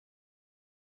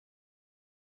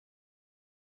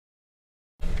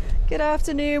Good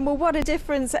afternoon. Well, what a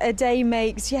difference a day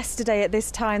makes. Yesterday at this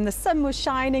time the sun was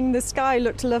shining, the sky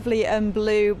looked lovely and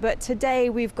blue, but today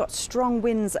we've got strong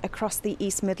winds across the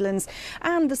East Midlands,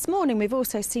 and this morning we've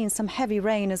also seen some heavy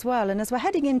rain as well. And as we're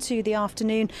heading into the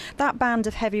afternoon, that band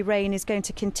of heavy rain is going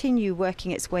to continue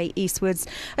working its way eastwards.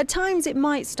 At times it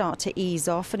might start to ease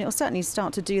off, and it'll certainly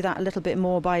start to do that a little bit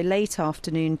more by late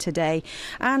afternoon today.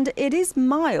 And it is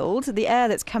mild, the air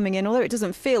that's coming in, although it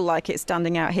doesn't feel like it's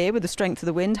standing out here with the strength of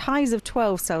the wind. Highs of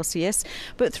 12 Celsius,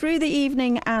 but through the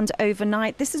evening and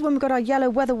overnight, this is when we've got our yellow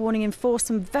weather warning in force.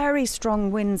 Some very strong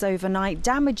winds overnight,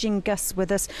 damaging gusts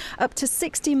with us up to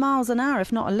 60 miles an hour,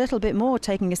 if not a little bit more,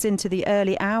 taking us into the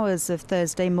early hours of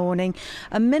Thursday morning.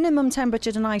 A minimum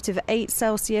temperature tonight of 8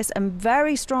 Celsius and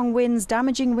very strong winds,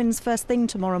 damaging winds first thing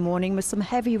tomorrow morning with some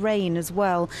heavy rain as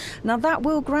well. Now that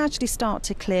will gradually start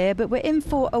to clear, but we're in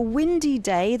for a windy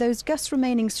day, those gusts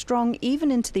remaining strong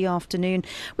even into the afternoon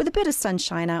with a bit of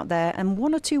sunshine out there, and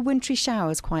one or two wintry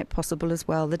showers quite possible as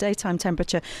well. The daytime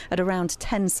temperature at around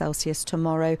 10 Celsius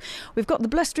tomorrow. We've got the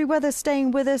blustery weather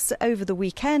staying with us over the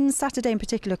weekend. Saturday in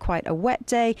particular quite a wet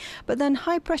day, but then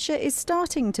high pressure is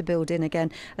starting to build in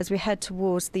again as we head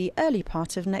towards the early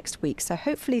part of next week. So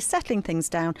hopefully settling things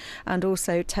down and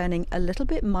also turning a little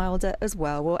bit milder as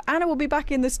well. Well, Anna will be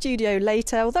back in the studio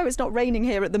later, although it's not raining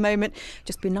here at the moment.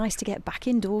 Just be nice to get back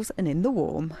indoors and in the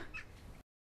warm.